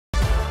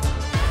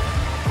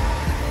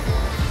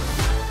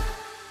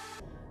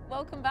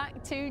welcome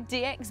back to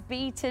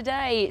DXB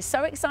Today.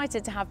 So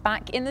excited to have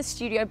back in the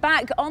studio,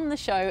 back on the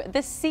show, the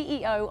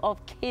CEO of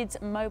Kids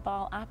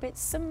Mobile App.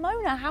 It's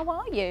Simona. How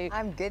are you?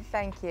 I'm good,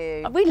 thank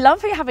you. We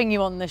love having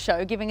you on the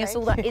show, giving us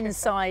all that Thank you.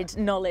 inside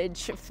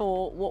knowledge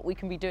for what we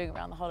can be doing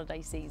around the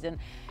holiday season.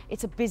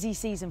 It's a busy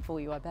season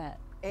for you, I bet.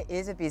 It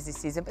is a busy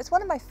season, but it's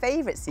one of my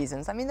favourite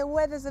seasons. I mean, the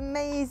weather's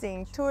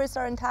amazing. Tourists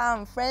are in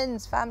town,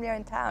 friends, family are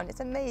in town.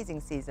 It's an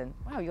amazing season.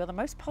 Wow, you're the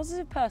most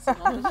positive person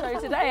on the show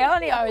today,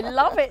 aren't you? I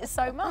love it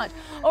so much.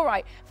 All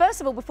right,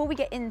 first of all, before we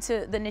get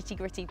into the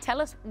nitty-gritty,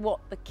 tell us what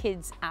the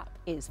Kids app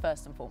is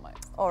first and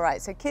foremost. All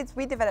right, so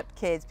we developed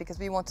Kids because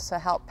we wanted to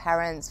help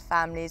parents,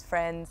 families,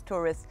 friends,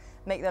 tourists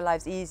make their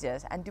lives easier.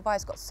 And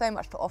Dubai's got so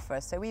much to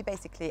offer, so we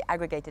basically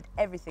aggregated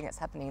everything that's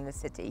happening in the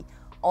city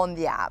on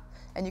the app.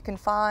 And you can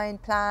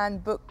find, plan,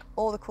 book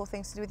all the cool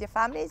things to do with your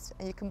families,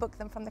 and you can book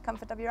them from the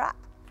comfort of your app.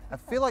 I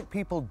feel like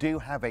people do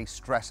have a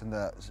stress in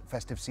the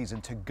festive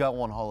season to go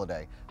on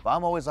holiday, but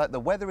I'm always like, the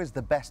weather is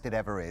the best it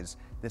ever is.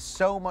 There's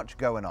so much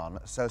going on.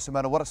 So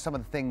Simona, what are some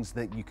of the things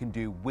that you can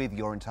do with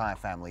your entire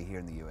family here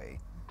in the UAE?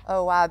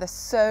 Oh wow, there's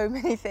so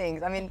many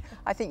things. I mean,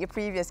 I think your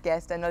previous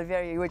guest and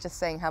Olivia, you were just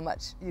saying how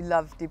much you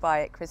love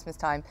Dubai at Christmas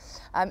time.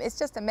 It's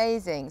just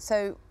amazing.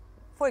 So,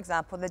 for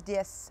example, the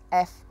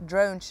DSF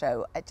drone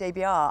show at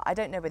JBR, I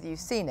don't know whether you've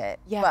seen it,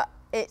 but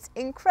it's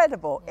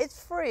incredible.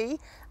 It's free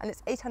and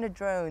it's 800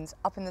 drones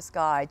up in the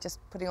sky just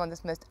putting on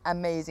this most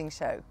amazing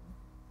show.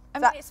 I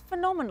mean, it's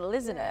phenomenal,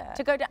 isn't it?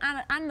 To go to,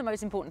 and the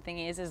most important thing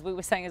is, as we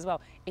were saying as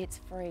well,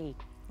 it's free.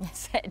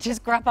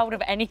 Just grab hold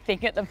of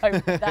anything at the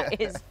moment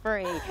that is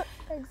free.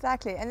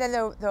 Exactly, and then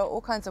there are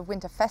all kinds of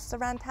winter fests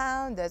around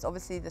town. There's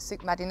obviously the Souq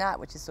Madinat,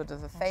 which is sort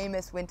of a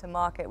famous winter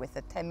market with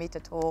a 10-meter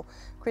tall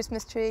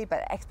Christmas tree,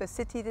 but Expo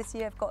City this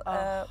year have got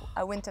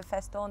a winter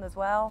fest on as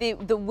well.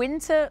 The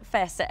winter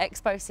fest at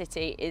Expo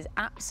City is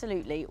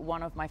absolutely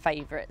one of my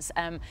favourites.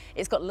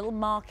 It's got a little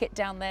market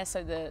down there,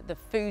 so the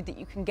food that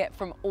you can get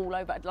from all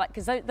over,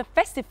 because the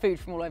festive food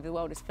from all over the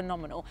world is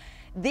phenomenal.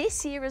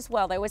 This year as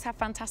well, they always have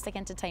fantastic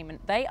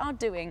entertainment. They are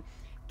doing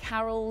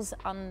carols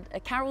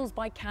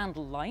by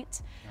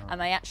candlelight, and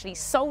they actually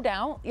sold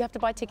out. You have to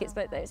buy tickets,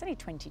 but it's only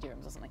 20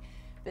 dirhams or something.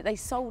 But they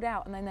sold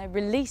out, and then they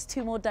released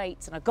 2 more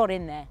dates, and I got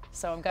in there.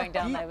 So I'm going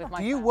down there with my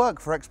Do you family. work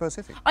for Expo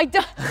City? I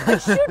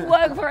should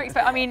work for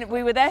Expo. I mean,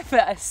 we were there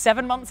for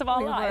 7 months of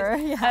our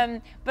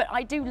lives. But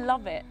I do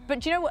love it.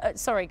 But do you know what?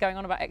 Sorry, going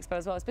on about Expo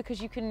as well. It's because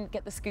you can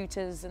get the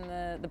scooters and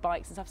the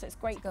bikes and stuff. So it's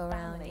great for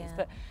families.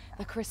 But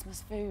the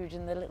Christmas food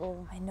and the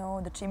little... I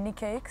know, the chimney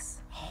cakes,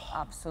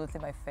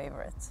 absolutely my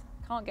favorite.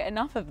 Can't get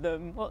enough of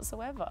them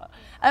whatsoever.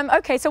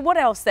 Okay, so what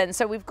else then?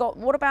 So we've got,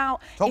 what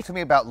about... Talk to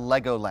me about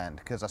Legoland,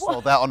 because I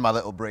saw that on my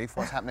little brief.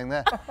 What's happening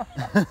there?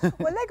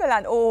 Well,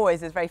 Legoland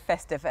always is very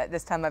festive at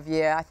this time of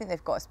year. I think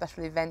they've got a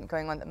special event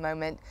going on at the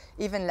moment.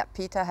 Even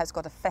Lapita has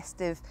got a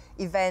festive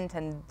event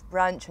and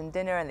brunch and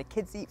dinner, and the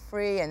kids eat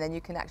free, and then you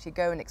can actually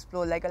go and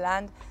explore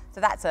Legoland. So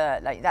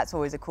that's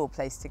always a cool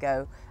place to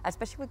go,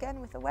 especially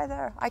again with the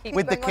weather.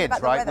 With the kids,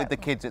 right? With the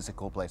kids, it's a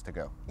cool place to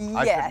go. Yes.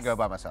 I shouldn't go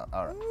by myself.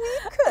 All right.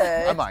 You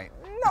could. I might.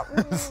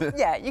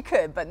 Yeah, you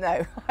could, but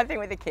no. I think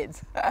with the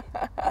kids.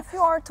 If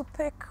you are to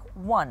pick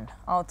one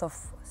out of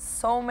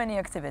so many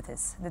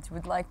activities that you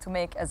would like to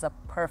make as a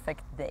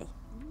perfect day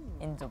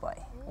in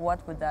Dubai,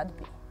 what would that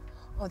be?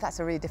 Oh, that's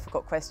a really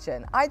difficult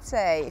question. I'd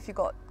say if you've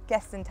got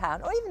guests in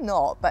town, or even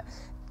not, but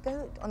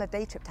go on a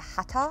day trip to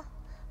Hatta.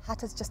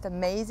 Hatta's just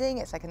amazing.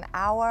 It's like an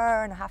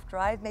hour-and-a-half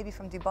drive maybe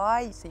from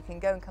Dubai, so you can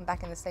go and come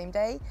back in the same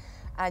day.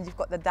 And you've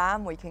got the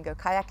dam where you can go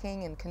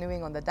kayaking and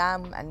canoeing on the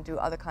dam and do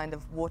other kind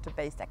of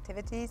water-based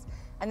activities.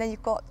 And then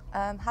you've got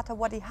Hatta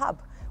Wadi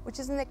Hub, which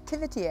is an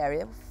activity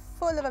area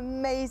full of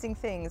amazing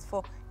things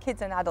for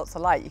kids and adults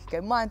alike. You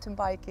can go mountain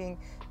biking,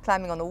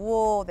 climbing on a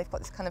wall. They've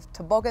got this kind of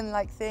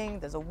toboggan-like thing.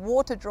 There's a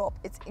water drop.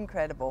 It's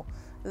incredible.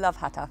 Love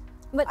Hatta.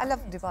 But I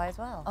love Dubai as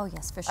well. Oh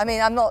yes, for sure. I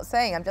mean, I'm just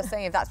saying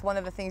if that's one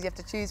of the things you have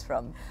to choose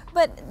from.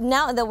 But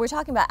now that we're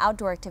talking about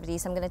outdoor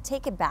activities, I'm going to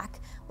take it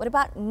back. What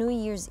about New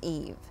Year's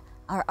Eve?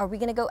 Are we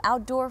going to go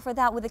outdoor for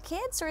that with the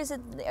kids, or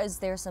is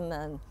there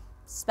some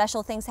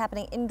special things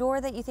happening indoor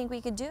that you think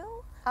we could do?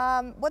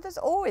 Well, there's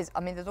always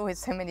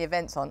so many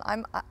events on.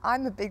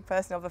 I'm a big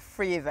person of the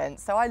free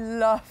events, so I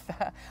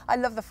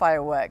love the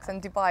fireworks,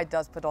 and Dubai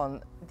does put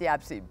on the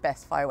absolute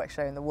best fireworks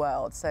show in the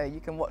world. So you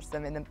can watch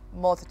them in a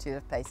multitude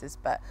of places.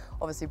 But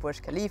obviously,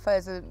 Burj Khalifa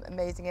is an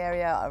amazing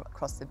area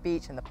across the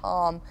beach and the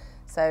Palm.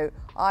 So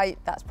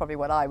that's probably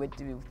what I would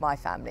do with my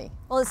family.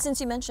 Well, since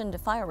you mentioned the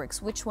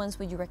fireworks, which ones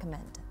would you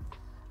recommend?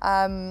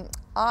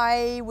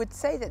 I would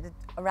say that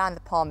around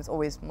the Palm is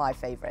always my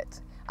favourite.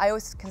 I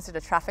always consider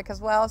traffic as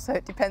well, so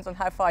it depends on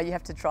how far you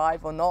have to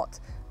drive or not.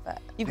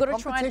 But you've got to try.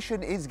 The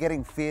competition is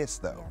getting fierce,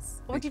 though.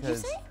 Yes. What did you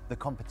say? The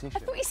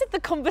competition. I thought you said the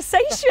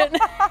conversation.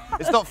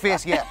 It's not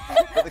fierce yet,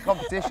 but the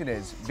competition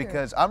is,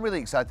 because I'm really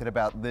excited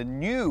about the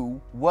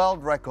new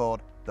world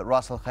record that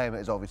Ras Al Khaimah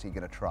is obviously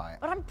going to try it.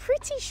 But I'm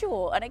pretty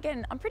sure, and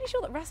again, I'm pretty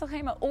sure that Ras Al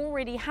Khaimah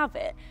already have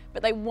it,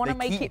 but they want to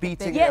make keep it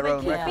beating yeah, their they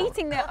own keep record.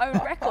 beating their own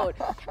record,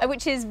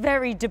 which is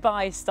very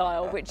Dubai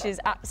style, which is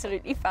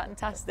absolutely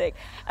fantastic.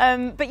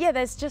 But yeah,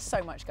 there's just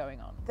so much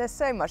going on. There's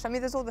so much. I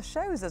mean, there's all the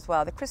shows as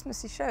well, the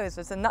Christmassy shows.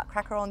 There's a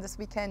Nutcracker on this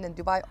weekend and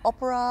Dubai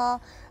Opera,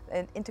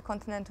 and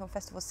Intercontinental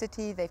Festival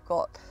City. They've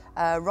got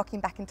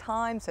Rocking Back in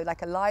Time, so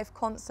like a live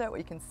concert where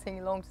you can sing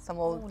along to some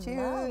old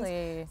tunes.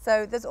 lovely.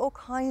 So there's all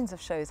kinds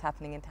of shows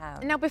happening in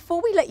town. Now,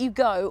 before we let you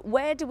go,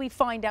 where do we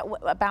find out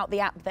about the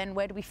app then?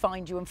 Where do we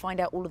find you and find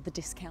out all of the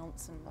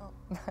discounts? And...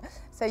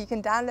 So you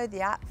can download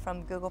the app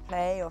from Google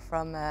Play or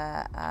from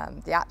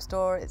the App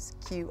Store. It's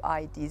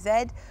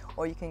QIDZ,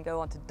 or you can go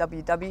onto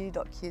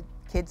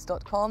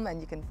www.kids.com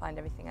and you can find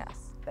everything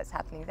else that's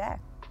happening there.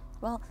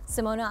 Well,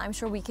 Simona, I'm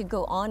sure we could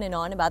go on and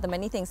on about the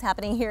many things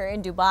happening here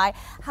in Dubai.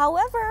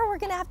 However, we're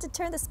going to have to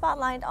turn the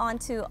spotlight on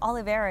to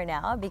Olivera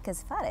now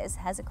because Faris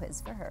has a quiz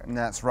for her.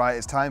 That's right,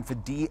 it's time for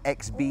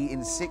DXB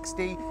in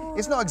 60.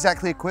 It's not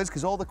exactly a quiz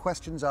because all the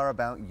questions are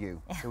about you.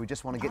 So we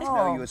just want to get to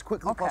know you as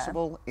quickly as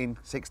possible in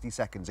 60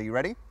 seconds. Are you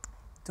ready?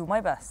 Do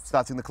my best.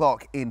 Starting the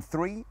clock in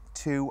 3,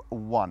 2,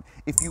 1.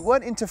 If you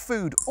weren't into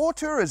food or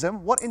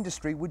tourism, what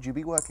industry would you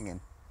be working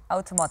in?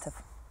 Automotive.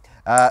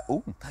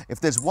 If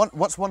there's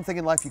what's one thing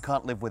in life you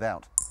can't live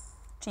without?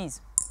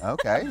 Cheese.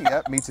 Okay,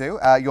 yeah, me too.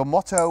 Your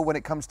motto when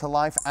it comes to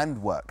life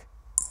and work?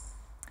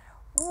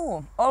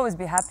 Ooh, always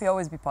be happy,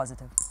 always be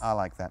positive. I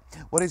like that.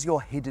 What is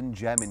your hidden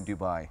gem in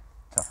Dubai?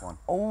 Tough one.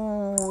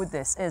 Oh,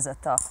 this is a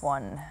tough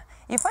one.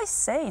 If I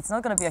say it's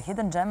not going to be a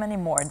hidden gem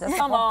anymore, that's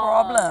no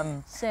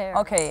problem. Share.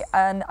 Okay,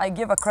 and I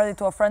give a credit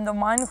to a friend of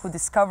mine who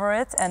discovered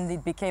it and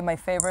it became my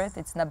favorite.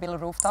 It's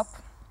Nabil Rooftop.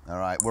 All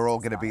right, we're all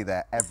going to be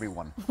there,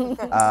 everyone.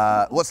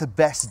 What's the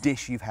best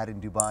dish you've had in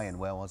Dubai and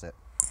where was it?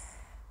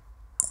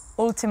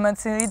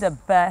 Ultimately, the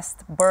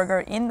best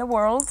burger in the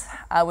world.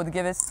 I would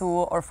give it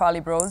to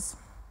Orfali Bros.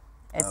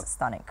 It's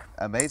stunning.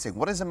 Amazing.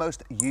 What is the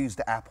most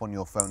used app on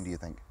your phone, do you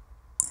think?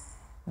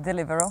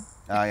 Deliveroo.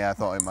 Oh yeah, I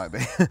thought it might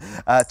be.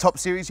 Top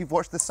series you've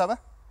watched this summer?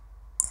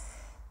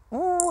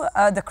 Ooh,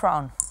 The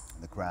Crown.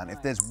 The Crown.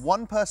 If there's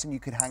one person you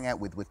could hang out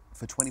with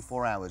for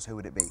 24 hours, who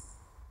would it be?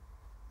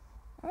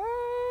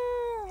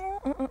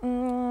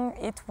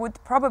 It would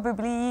probably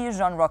be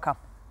Jean Roca.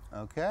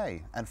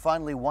 Okay. And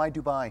finally, why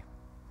Dubai?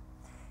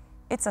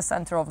 It's the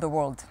center of the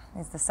world.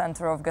 It's the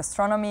center of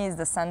gastronomy, it's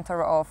the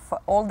center of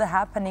all the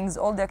happenings,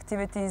 all the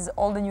activities,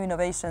 all the new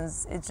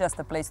innovations. It's just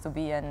a place to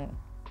be, and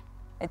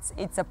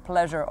it's a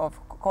pleasure of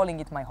calling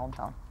it my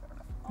hometown.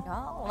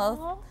 Oh,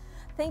 well,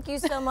 thank you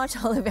so much,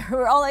 Olivera.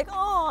 We're all like,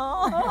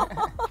 oh.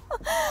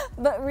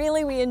 But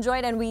really, we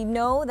enjoyed, and we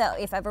know that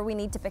if ever we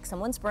need to pick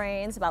someone's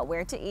brains about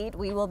where to eat,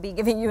 we will be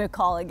giving you a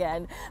call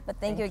again. But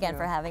thank you again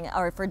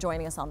for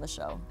joining us on the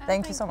show.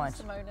 Thank you so much.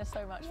 Simona,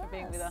 so much for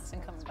being with us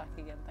and coming back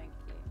again. Thank you.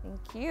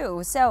 Thank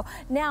you. So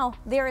now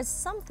there is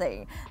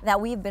something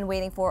that we've been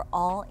waiting for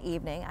all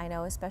evening. I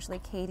know especially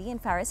Katie and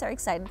Faris are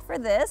excited for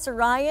this.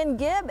 Ryan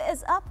Gibb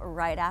is up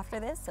right after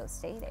this, so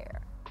stay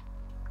there.